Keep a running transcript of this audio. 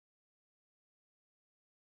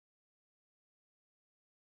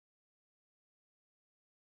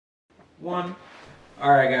One.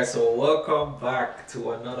 Alright guys, so welcome back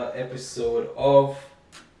to another episode of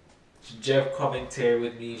Jeff Commentary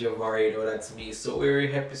with me, Javari. No, that's me. So we're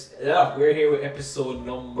here with episode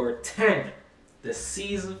number 10, the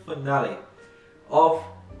season finale of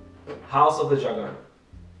House of the Dragon.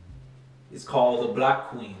 It's called The Black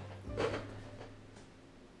Queen.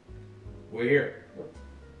 We're here.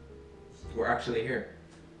 We're actually here.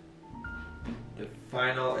 The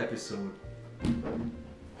final episode.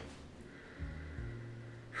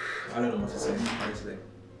 I don't know what to say, honestly.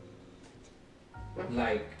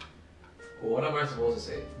 Like, what am I supposed to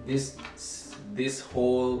say? This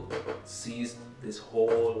whole season, this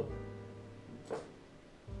whole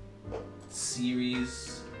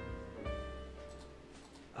series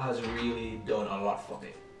has really done a lot for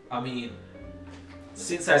me. I mean,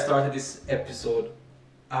 since I started this episode,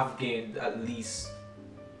 I've gained at least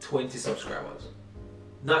 20 subscribers.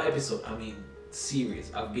 Not episode, I mean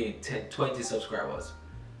series. I've gained 20 subscribers.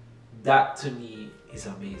 That to me is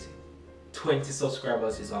amazing. 20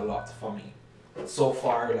 subscribers is a lot for me. So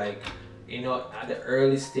far, like, you know, at the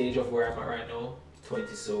early stage of where I'm at right now,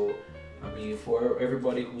 20. So, I mean, for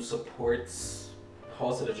everybody who supports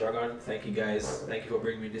House of the Dragon, thank you guys. Thank you for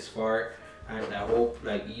bringing me this far. And I hope,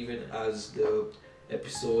 like, even as the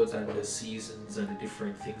episodes and the seasons and the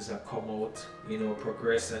different things that come out, you know,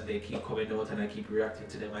 progress and they keep coming out and I keep reacting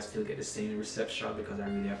to them, I still get the same reception because I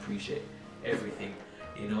really appreciate everything,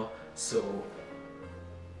 you know. So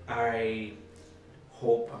I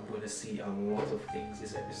hope I'm going to see a lot of things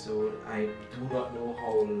this episode. I do not know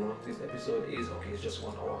how long this episode is. Okay, it's just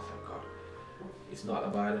 1 hour, thank God. It's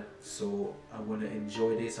not bad. So I'm going to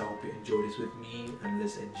enjoy this. I hope you enjoy this with me and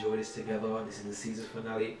let's enjoy this together. This is the season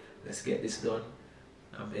finale. Let's get this done.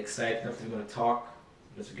 I'm excited enough to going to talk.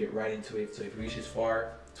 Let's get right into it. So if you reach this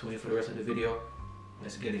far, tune in for the rest of the video.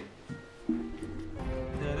 Let's get it.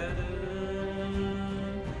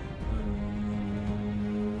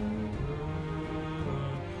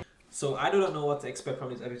 So I do not know what to expect from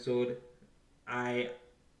this episode. I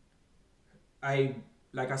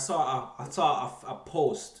saw a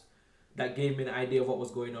post that gave me an idea of what was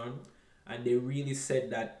going on, and they really said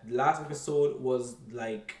that last episode was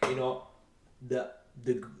like, you know, the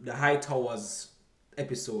High Towers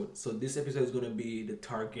episode. So this episode is gonna be the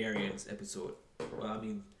Targaryens episode. Well, I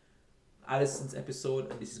mean, Alicent's episode,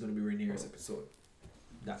 and this is gonna be Rhaenyra's episode.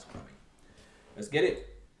 That's what I mean. Let's get it.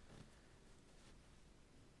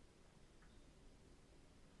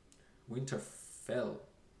 Winterfell.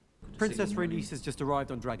 Princess Rhaenys has just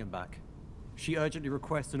arrived on Dragonback. She urgently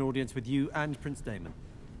requests an audience with you and Prince Daemon.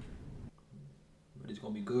 But it's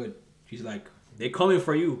gonna be good. She's like, they're coming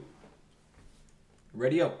for you.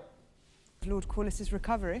 Ready up. Lord Corlys's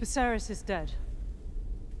recovery. Viserys is dead.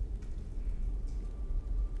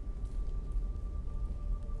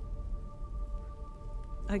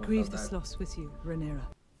 I grieve this loss with you, Rhaenyra.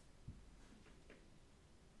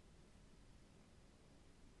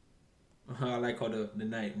 I like how the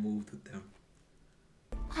night moved with them.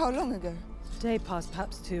 How long ago? A day passed,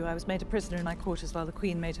 perhaps two. I was made a prisoner in my quarters while the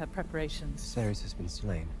Queen made her preparations. Viserys has been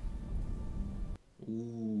slain.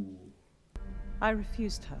 Ooh. I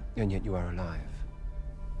refused her. And yet you are alive.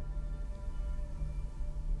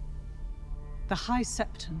 The High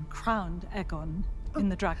Septon crowned Aegon in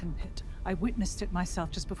the Dragon Pit. I witnessed it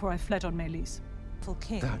myself just before I fled on Meleys. Full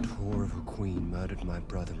king. That whore of a queen murdered my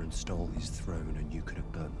brother and stole his throne, and you could have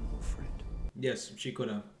burnt them all for it. Yes, she could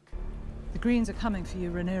have. The Greens are coming for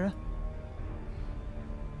you, Rhaenyra.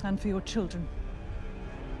 And for your children.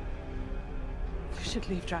 You should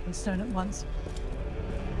leave Dragonstone at once.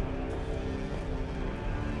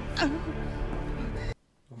 Oh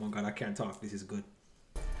my God, I can't talk. This is good.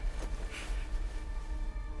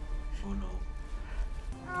 Oh no.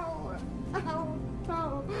 Ow! Ow!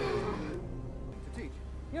 Ow!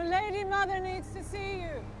 Your lady mother needs to see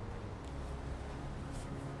you.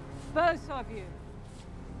 Both of you.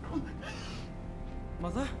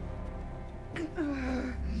 Mother?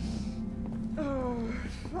 Oh,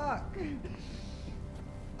 fuck.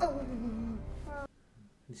 Oh.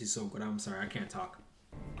 This is so good. I'm sorry, I can't talk.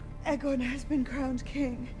 Aegon has been crowned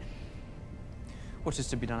king. What is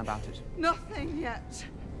to be done about it? Nothing yet.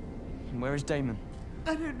 And where is Daemon?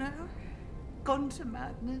 I don't know. Gone to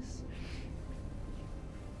madness.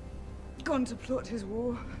 Gone to plot his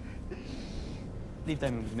war. Leave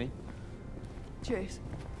Daemon with me. Jace.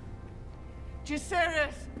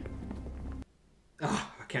 Jacerys!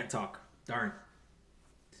 Ah, I can't talk. Darn.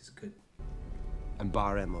 This is good. And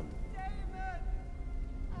Bar-Aemon.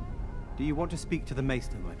 Do you want to speak to the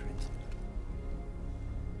Maester, my prince?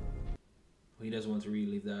 He doesn't want to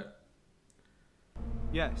relive that.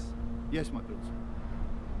 Yes. Yes, my prince.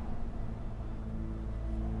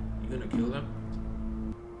 gonna kill them?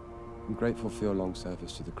 I'm grateful for your long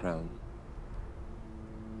service to the Crown.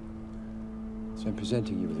 So I'm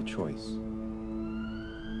presenting you with a choice.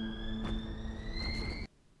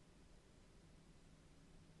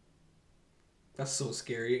 That's so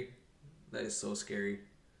scary. That is so scary.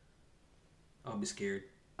 I'll be scared.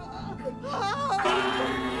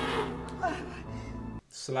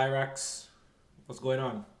 Slyrax, what's going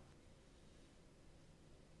on?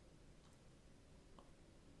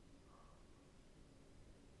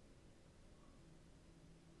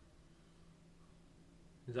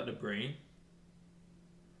 Is that the brain?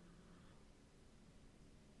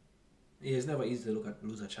 Yeah, it's never easy to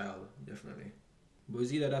lose a child, definitely. But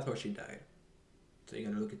it's either that or she died. So you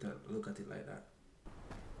gotta look at it like that.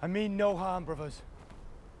 I mean no harm, brothers.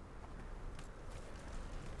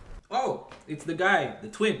 Oh, it's the guy, the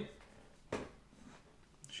twin.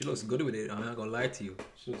 She looks good with it. I'm not gonna lie to you.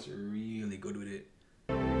 She looks really good with it.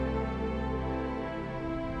 Perfect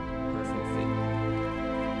fit.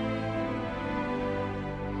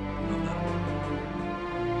 Love that.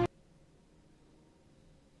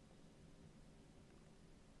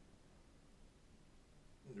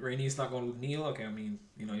 Rhaenys not going with Neil. Okay, I mean,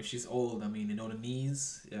 you know, if she's old, I mean, you know, the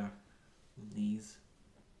knees. Yeah, knees.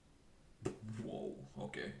 Whoa.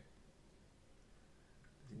 Okay.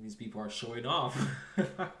 These people are showing off.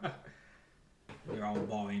 They're all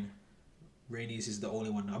bowing. Rhaenys is the only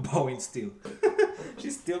one not bowing still.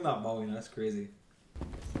 She's still not bowing. That's crazy.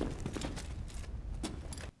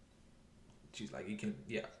 She's like, you can,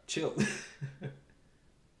 yeah, chill.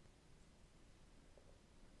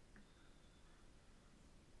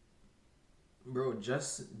 Bro,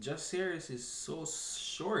 just Jacaerys is so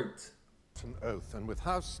short. An oath, and with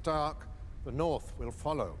House Stark, the North will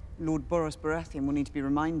follow. Lord Boros Baratheon will need to be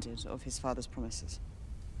reminded of his father's promises.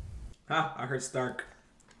 Ha, I heard Stark.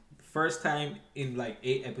 First time in like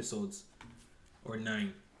 8 episodes. Or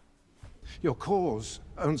 9. Your cause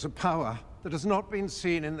owns a power that has not been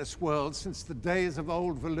seen in this world since the days of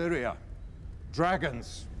old Valyria.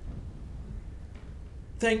 Dragons.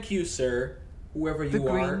 Thank you, sir. Whoever you The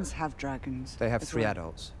are. Greens have dragons. They have as 3 well.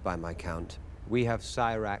 adults, by my count. We have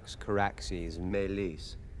Syrax, Caraxes, and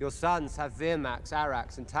Meleys. Your sons have Virmax,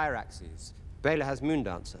 Arax, and Tyraxes. Baela has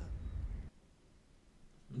Moondancer.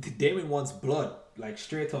 Daemon wants blood, like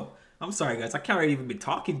straight up. I'm sorry, guys. I can't really even be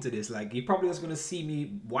talking to this. Like, he probably was gonna see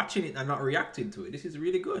me watching it and not reacting to it. This is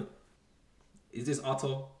really good. Is this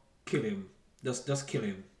Otto? Kill him. Just kill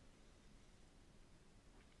him.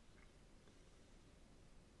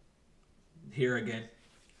 Here again.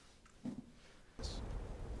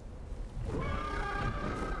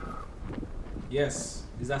 Yes.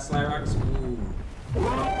 Is that Slyrax? Ooh.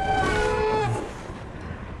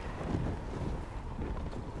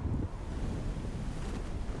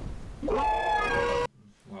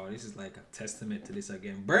 Wow, this is like a testament to this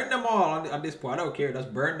again. Burn them all on this point. I don't care.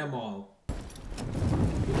 Just burn them all.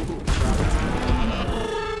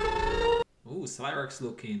 Ooh, Slyrax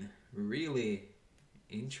looking really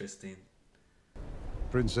interesting.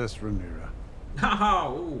 Princess Rhaenyra.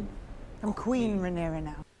 Haha, ooh. I'm Queen Rhaenyra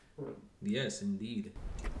now. Yes, indeed.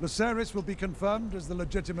 Lucerys will be confirmed as the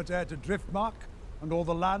legitimate heir to Driftmark and all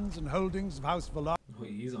the lands and holdings of House Valar. Oh,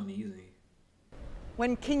 he's on easy.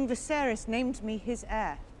 When King Viserys named me his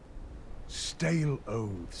heir. Stale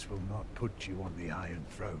oaths will not put you on the Iron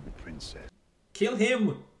Throne, Princess. Kill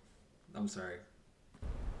him! I'm sorry.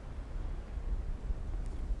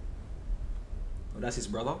 Oh, that's his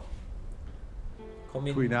brother?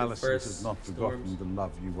 Coming Queen the Alicent first has not storms. forgotten the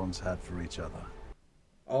love you once had for each other.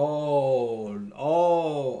 Oh,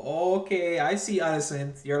 okay. I see,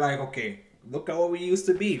 Alicent. You're like, okay, look at what we used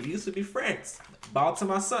to be. We used to be friends. Bow to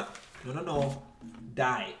my son. No.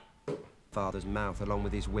 Die. Father's mouth along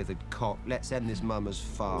with his withered cock. Let's end this mummer's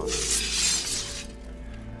farce.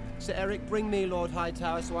 Sir Eric, bring me Lord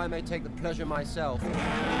Hightower so I may take the pleasure myself.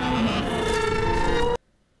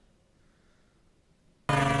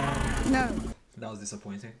 No. That was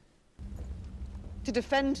disappointing. To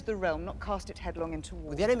defend the realm, not cast it headlong into war.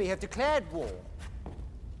 Well, the enemy have declared war.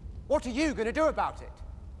 What are you going to do about it?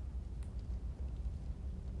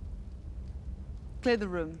 Clear the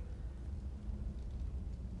room.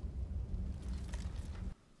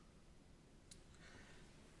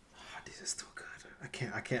 This is too good.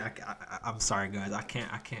 I'm sorry, guys. I can't.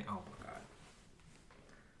 Oh my god.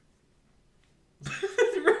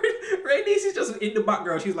 Rhaenys is just in the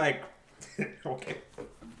background. She's like, okay,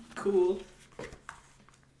 cool.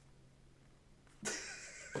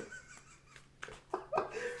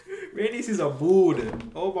 Rhaenys is a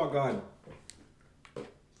mood. Oh my god.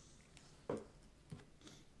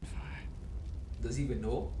 Does he even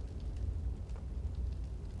know?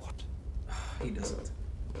 What? He doesn't.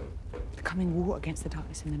 The coming war against the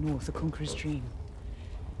darkness in the north, the Conqueror's dream.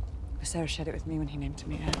 Viserys shared it with me when he named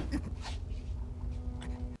me heir.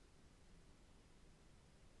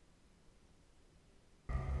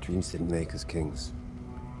 Dreams didn't make us kings.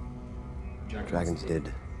 Dragons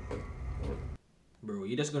did. Bro,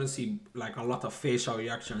 you're just gonna see like a lot of facial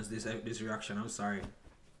reactions this reaction. I'm sorry.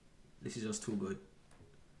 This is just too good.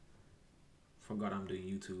 Forgot I'm doing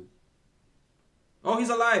YouTube. Oh, he's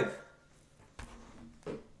alive!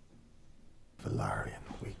 Velaryon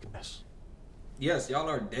weakness. Yes, y'all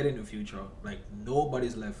are dead in the future. Like,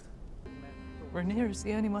 nobody's left. Rhaenyra is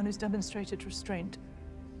the only one who's demonstrated restraint.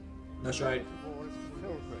 That's right.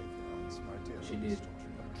 She did.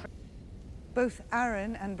 Both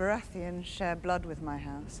Arryn and Baratheon share blood with my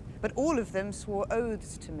house, but all of them swore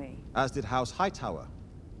oaths to me. As did House Hightower,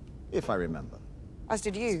 if I remember. As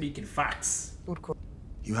did you. Speaking facts.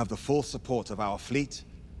 You have the full support of our fleet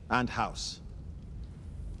and house.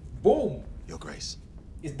 Boom! Your Grace.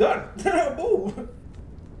 It's done. Boom!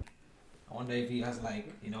 I wonder if he has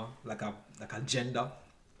like, you know, like a agenda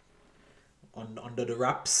under the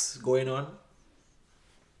wraps going on.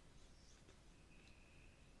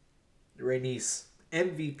 Rhaenys,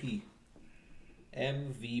 MVP.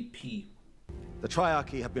 MVP. The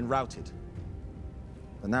Triarchy have been routed.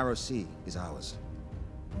 The Narrow Sea is ours.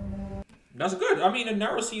 That's good. I mean, the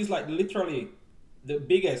Narrow Sea is like literally the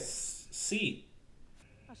biggest sea.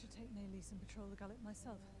 I should take Maelys and patrol the gullet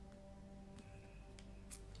myself.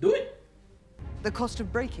 Do it. The cost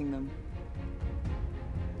of breaking them.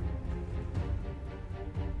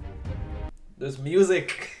 There's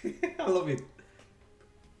music. I love it.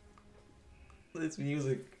 It's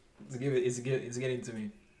music. It's getting to me.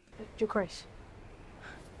 Your Grace.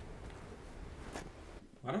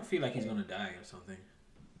 I don't feel like he's gonna die or something.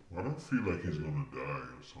 I don't feel like he's gonna die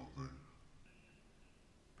or something.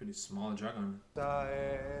 Pretty small dragon.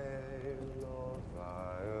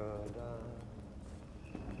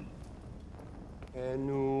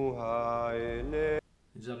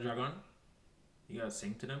 Is that a dragon? You gotta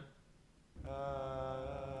sing to them?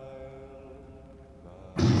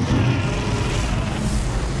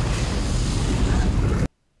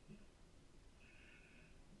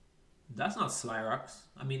 That's not Slyrax.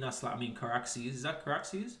 I mean, Caraxes. Is that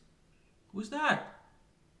Caraxes? Who's that?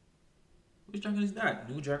 Which dragon is that?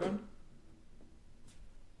 New dragon?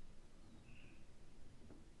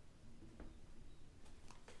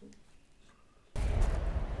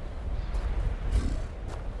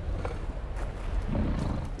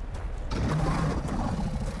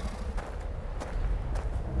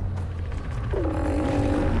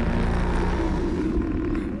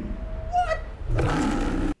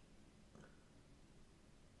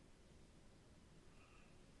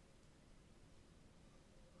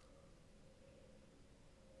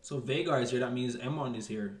 So Vhagar is here, that means Aemon is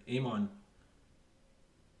here. Aemon.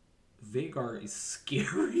 Vhagar is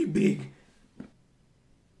scary big.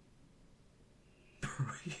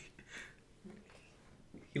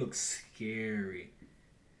 He looks scary.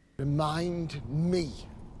 Remind me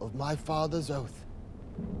of my father's oath.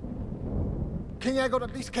 King Aegon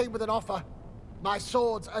at least came with an offer. My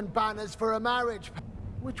swords and banners for a marriage.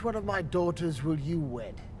 Which one of my daughters will you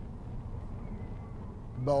wed?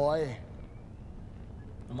 Boy.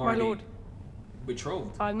 My lord.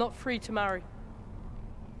 Betrothed. I'm not free to marry.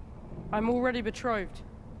 I'm already betrothed.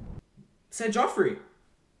 Said Joffrey.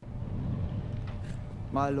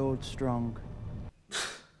 My lord Strong.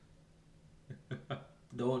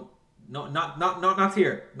 Don't. No, not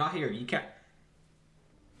here. Not here. You can't.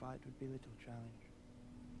 Fight would be little challenge.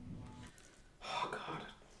 Oh God.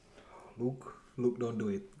 Luke, don't do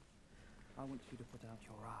it. I want you to put out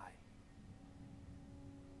your eye.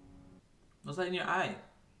 What's that in your eye?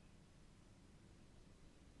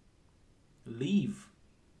 Leave.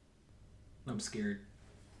 I'm scared.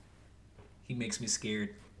 He makes me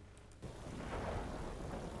scared.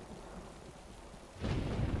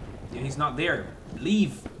 Yeah, he's not there.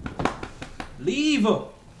 Leave. Leave. I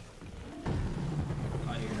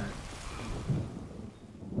hear that.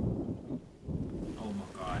 Oh my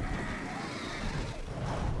God.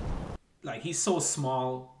 Like, he's so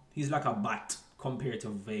small. He's like a bat compared to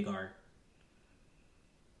Vhagar.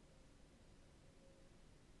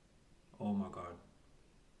 Oh my God.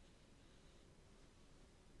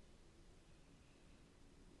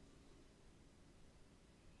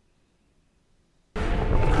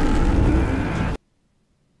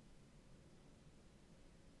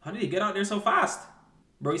 How did he get out there so fast?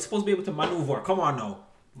 Bro, he's supposed to be able to maneuver. Come on now.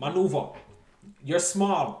 Maneuver. You're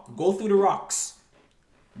small. Go through the rocks.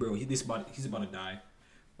 Bro, he's about to die.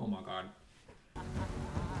 Oh my God.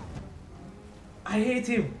 I hate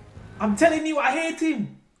him. I'm telling you, I hate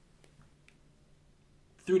him.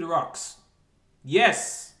 Through the rocks.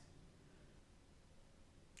 Yes.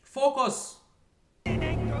 Focus.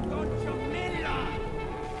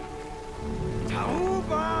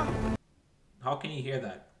 How can you hear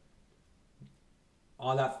that?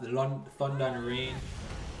 All that thunder and rain.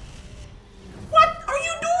 What are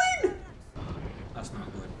you doing? That's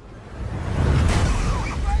not good.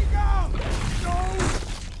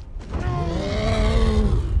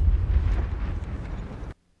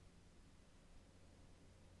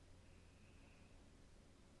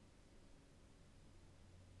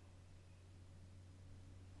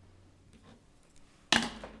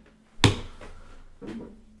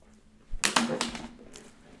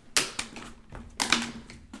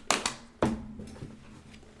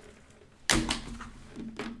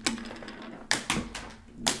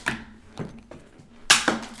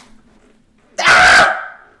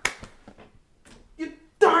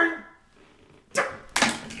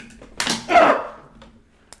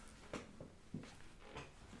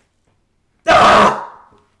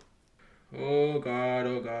 Oh God,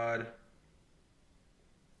 oh God.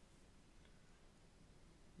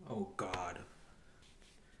 Oh God.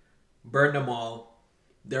 Burn them all.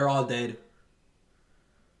 They're all dead.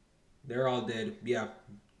 They're all dead. Yeah.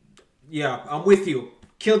 Yeah, I'm with you.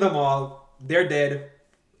 Kill them all. They're dead.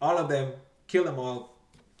 All of them. Kill them all.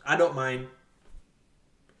 I don't mind.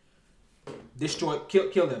 Destroy.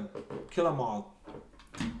 Kill them. Kill them all.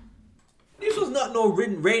 This was not no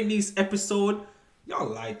Rhaenys episode. Y'all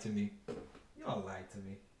lied to me. Y'all lied to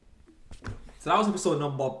me. So that was episode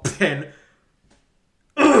number 10.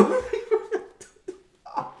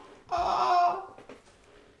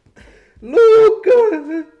 Luke!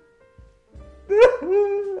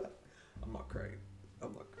 I'm not crying.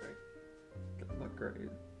 I'm not crying. I'm not crying.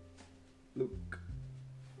 Luke.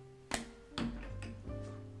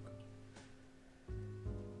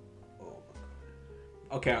 Oh my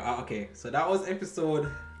God. Okay, okay. So that was episode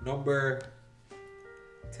number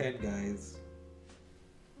 10, guys.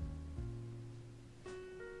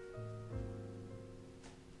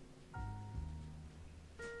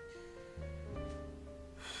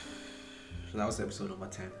 So that was episode number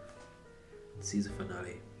 10. Season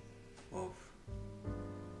finale of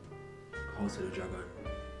House of the Dragon.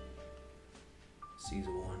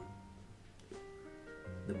 Season 1.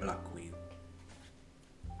 The Black Queen.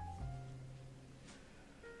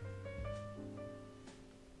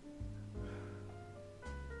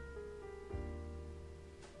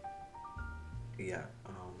 Yeah,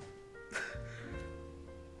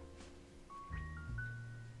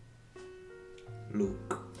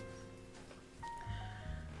 Luke.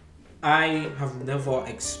 I have never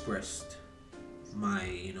expressed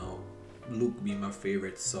my, Luke being my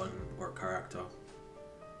favorite son or character,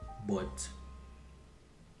 but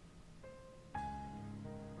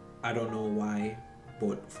I don't know why,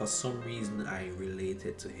 but for some reason I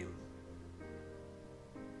related to him.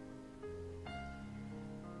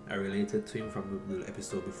 I related to him from the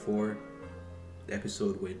episode before, the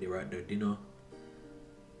episode when they were at their dinner.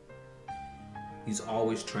 He's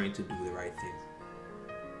always trying to do the right thing.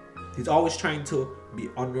 He's always trying to be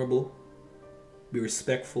honorable, be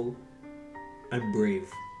respectful, and brave.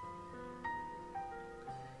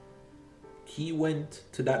 He went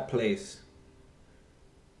to that place.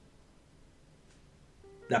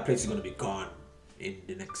 That place is going to be gone in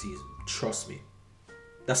the next season. Trust me.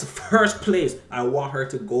 That's the first place I want her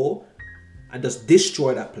to go and just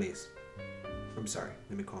destroy that place. I'm sorry.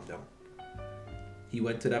 Let me calm down. He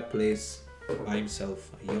went to that place by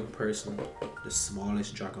himself, a young person, the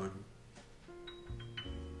smallest dragon.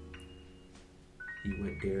 He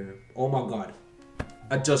went there. Oh my God.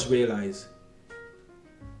 I just realized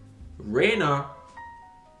Rhaena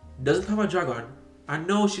doesn't have a dragon. I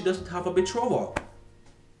know she doesn't have a betrothal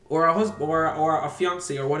or a husband or a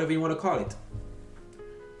fiance or whatever you want to call it.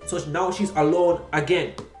 So now she's alone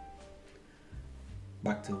again.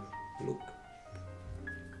 Back to Luke.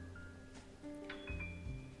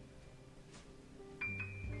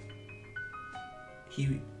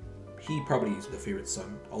 He probably is the favorite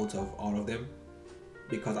son out of all of them,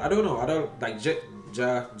 because I don't know, I don't like Jace.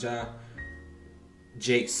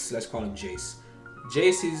 Let's call him Jace.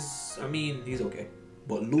 Jace is, I mean, he's okay,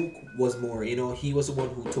 but Luke was more, he was the one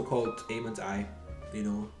who took out Aemon's eye,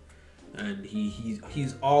 and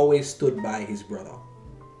he's always stood by his brother.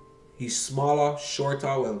 He's smaller,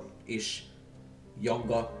 shorter, well, ish,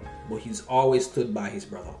 younger, but he's always stood by his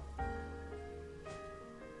brother.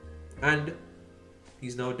 And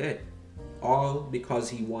he's now dead. All because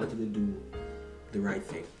he wanted to do the right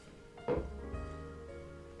thing.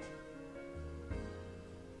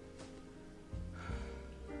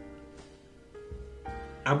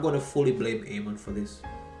 I'm gonna fully blame Aemon for this.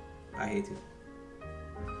 I hate him.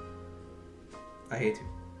 I hate him.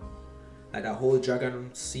 Like that whole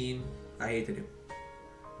dragon scene, I hated him.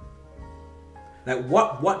 Like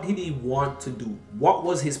what did he want to do? What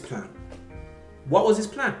was his plan? What was his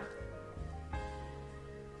plan?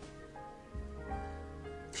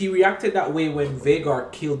 He reacted that way when Vhagar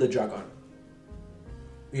killed the dragon.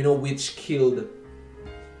 You know, which killed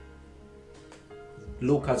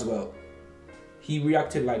Luke as well. He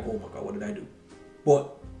reacted like, oh my god, what did I do?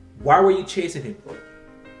 But why were you chasing him?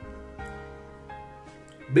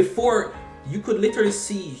 Before, you could literally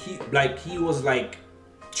see he was like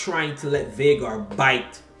trying to let Vhagar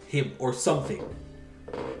bite him or something.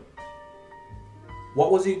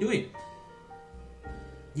 What was he doing?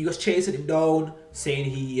 He was chasing him down, saying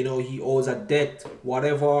he owes a debt,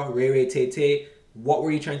 whatever, Ray Tete. What were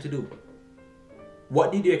you trying to do?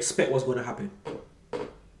 What did you expect was going to happen?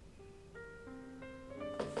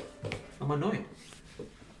 I'm annoyed.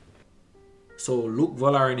 So Luke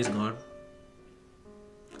Velaryon is gone,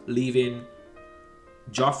 leaving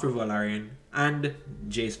Joffrey Velaryon and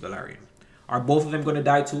Jace Velaryon. Are both of them going to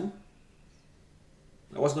die too?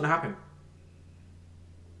 What's going to happen?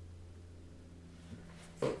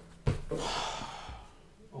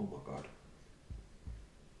 Oh my god.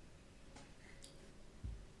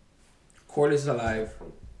 Corlys is alive.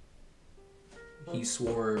 He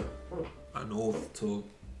swore an oath to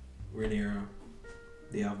Rhaenyra.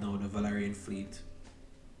 They have now the Valyrian fleet.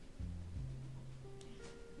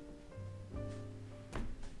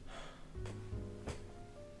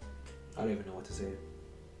 I don't even know what to say.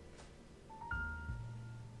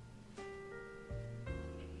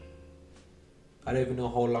 I don't even know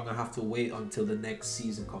how long I have to wait until the next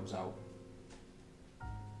season comes out.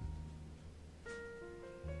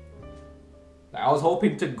 Like, I was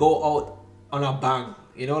hoping to go out on a bang,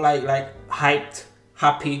 you know, like hyped,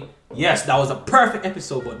 happy. Yes, that was a perfect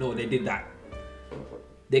episode, but no, they did that.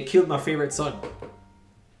 They killed my favorite son.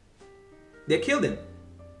 They killed him.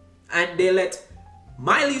 And they let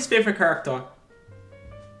my least favorite character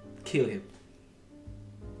kill him.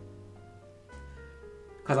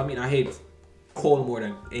 Because I mean, I hate Cole more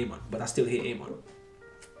than Aemon, but I still hate Aemon.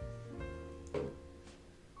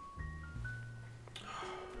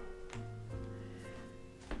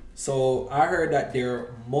 So I heard that there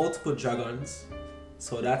are multiple dragons,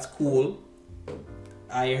 so that's cool.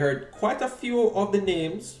 I heard quite a few of the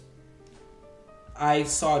names. I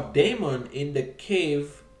saw Daemon in the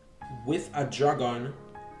cave with a dragon.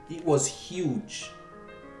 It was huge.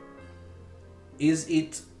 Is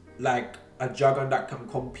it like a dragon that can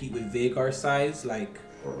compete with Vhagar size? Like,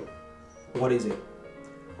 what is it?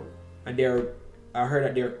 And I heard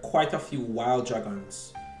that there are quite a few wild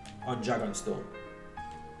dragons on Dragonstone.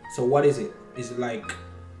 So what is it? Is it like,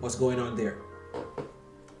 what's going on there?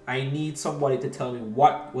 I need somebody to tell me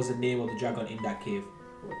what was the name of the dragon in that cave.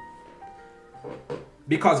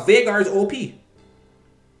 Because Vhagar is OP.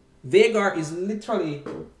 Vhagar is literally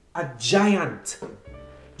a giant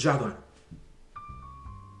dragon.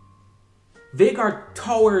 Vhagar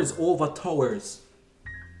towers over towers.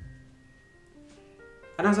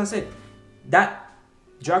 And as I said, that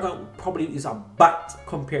dragon probably is a bat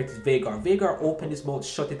compared to Vhagar. Vhagar opened his mouth,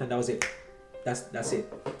 shut it, and that was it. That's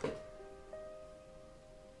it.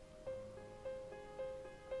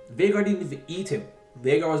 Vhagar didn't even eat him.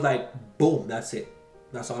 Vhagar was like, boom, that's it.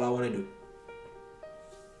 That's all I want to do.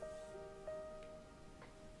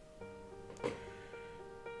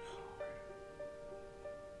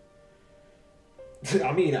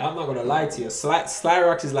 I mean, I'm not gonna lie to you.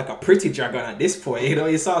 Slyrax is like a pretty dragon at this point. You know,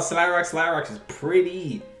 you saw Slyrax. Slyrax is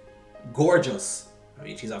pretty gorgeous. I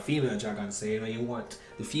mean, she's a female dragon, so you know, you want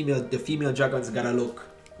the female dragons gotta look,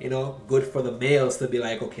 you know, good for the males to be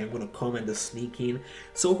like, okay, I'm gonna come and just sneak in.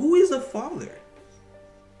 So who is the father?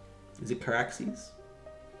 Is it Caraxes?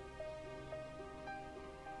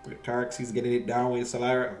 Caraxes getting it down with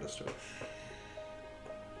Slyrax. I'm just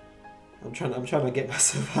trying. I'm trying to get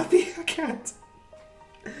myself happy. I can't.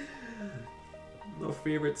 My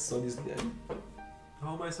favorite son is dead.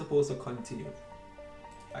 How am I supposed to continue?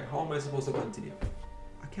 Like, how am I supposed to continue?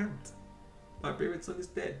 I can't. My favorite son is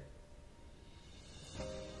dead.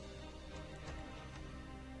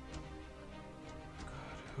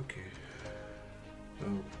 God, okay.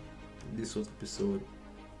 Well, this was episode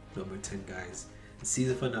number 10, guys. The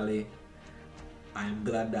season finale. I am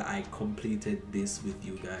glad that I completed this with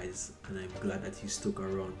you guys, and I'm glad that you stuck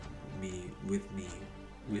around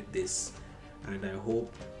with this, and I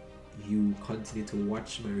hope you continue to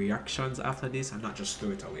watch my reactions after this and not just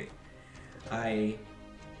throw it away.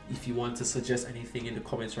 If you want to suggest anything in the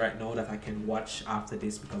comments right now that I can watch after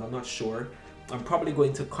this, because I'm not sure I'm probably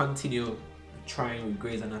going to continue trying with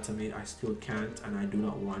Grey's Anatomy. I still can't, and I do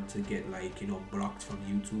not want to get like, you know, blocked from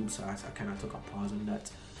YouTube, so I kind of took a pause on that.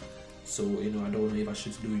 So, you know, I don't know if I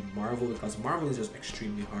should do Marvel, because Marvel is just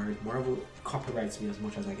extremely hard. Marvel copyrights me as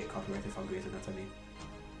much as I get copyrighted for Grey's Anatomy.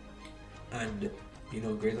 And, you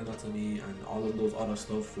know, Grey's Anatomy and all of those other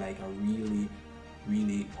stuff, like, I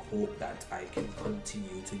really hope that I can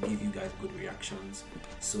continue to give you guys good reactions.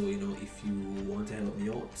 So, you know, if you want to help me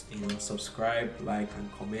out, you know, subscribe, like,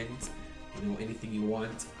 and comment. You know, anything you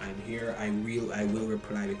want, I'm here. I will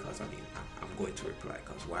reply, because I mean, I'm going to reply,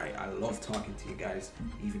 because why? I love talking to you guys,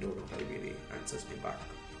 even though nobody really answers me back.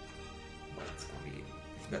 But I mean,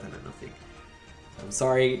 it's better than nothing. I'm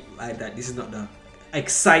sorry like that this is not the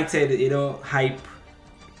excited, you know, hype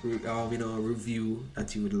you know, review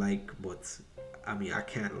that you would like, but I mean, I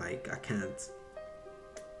can't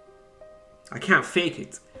fake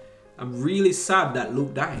it. I'm really sad that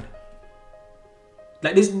Luke died.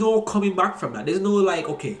 Like, there's no coming back from that. There's no like,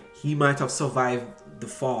 okay, he might have survived the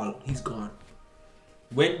fall. He's gone.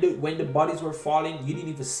 When the bodies were falling, you didn't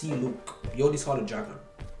even see Luke. You only saw the dragon.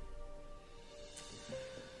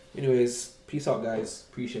 Anyways, peace out, guys.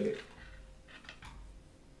 Appreciate it.